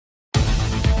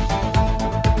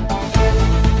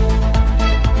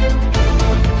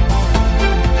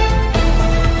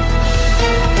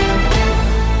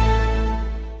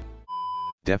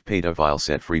Deaf pedophile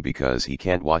set free because he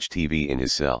can't watch TV in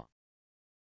his cell.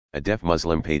 A deaf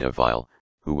Muslim pedophile,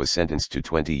 who was sentenced to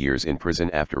 20 years in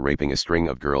prison after raping a string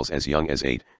of girls as young as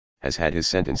 8, has had his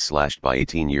sentence slashed by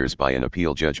 18 years by an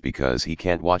appeal judge because he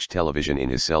can't watch television in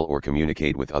his cell or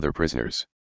communicate with other prisoners.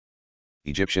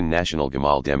 Egyptian national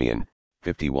Gamal Demian,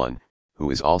 51, who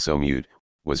is also mute,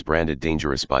 was branded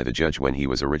dangerous by the judge when he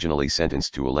was originally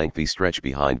sentenced to a lengthy stretch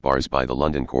behind bars by the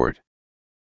London court.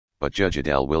 But Judge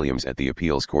Adele Williams at the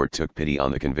appeals court took pity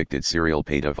on the convicted serial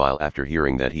pedophile after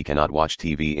hearing that he cannot watch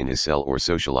TV in his cell or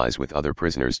socialize with other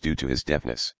prisoners due to his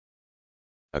deafness.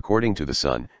 According to The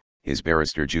Sun, his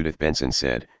barrister Judith Benson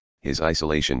said, his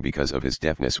isolation because of his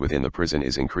deafness within the prison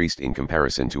is increased in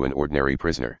comparison to an ordinary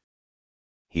prisoner.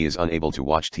 He is unable to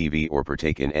watch TV or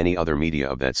partake in any other media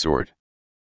of that sort.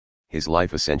 His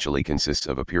life essentially consists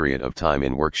of a period of time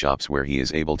in workshops where he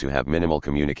is able to have minimal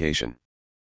communication.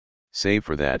 Save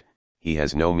for that, he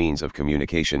has no means of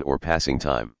communication or passing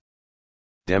time.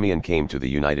 Demian came to the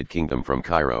United Kingdom from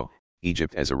Cairo,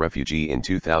 Egypt as a refugee in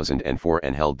 2004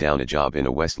 and held down a job in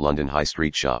a West London high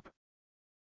street shop.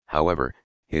 However,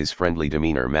 his friendly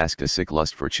demeanor masked a sick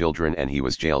lust for children and he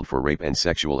was jailed for rape and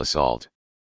sexual assault.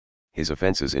 His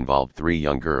offenses involved 3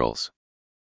 young girls.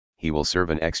 He will serve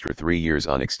an extra 3 years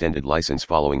on extended license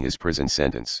following his prison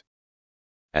sentence.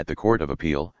 At the Court of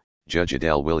Appeal, Judge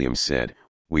Adele Williams said,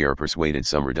 "We are persuaded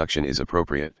some reduction is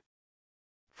appropriate."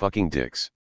 Fucking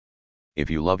dicks. If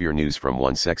you love your news from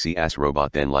one sexy ass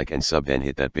robot, then like and sub, then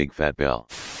hit that big fat bell.